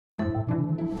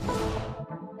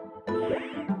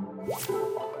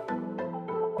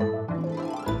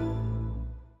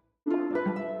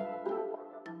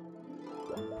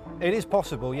It is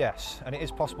possible, yes, and it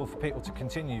is possible for people to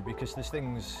continue because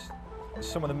there's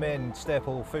some of the main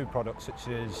staple food products such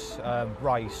as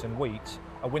rice and wheat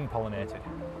are wind pollinated.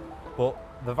 But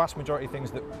the vast majority of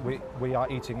things that we are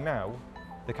eating now,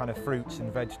 the kind of fruits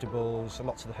and vegetables,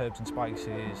 lots of the herbs and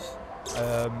spices,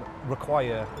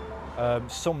 require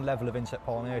some level of insect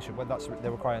pollination, whether that's they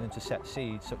require them to set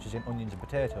seeds, such as in onions and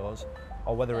potatoes,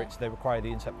 or whether it's they require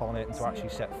the insect pollinating to actually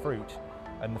set fruit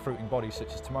and the fruiting bodies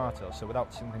such as tomatoes. So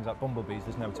without things like bumblebees,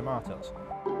 there's no tomatoes.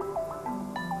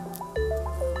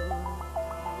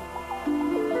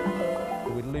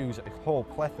 We'd lose a whole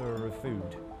plethora of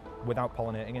food without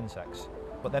pollinating insects.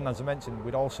 But then, as I mentioned,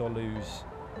 we'd also lose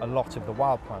a lot of the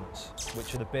wild plants,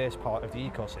 which are the base part of the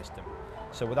ecosystem.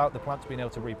 So without the plants being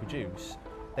able to reproduce,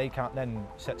 they can't then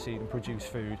set seed and produce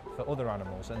food for other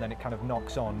animals, and then it kind of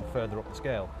knocks on further up the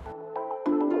scale.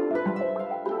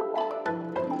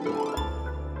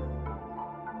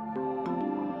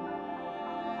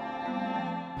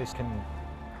 This can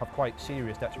have quite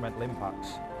serious detrimental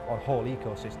impacts on whole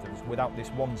ecosystems without this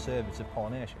one service of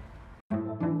pollination.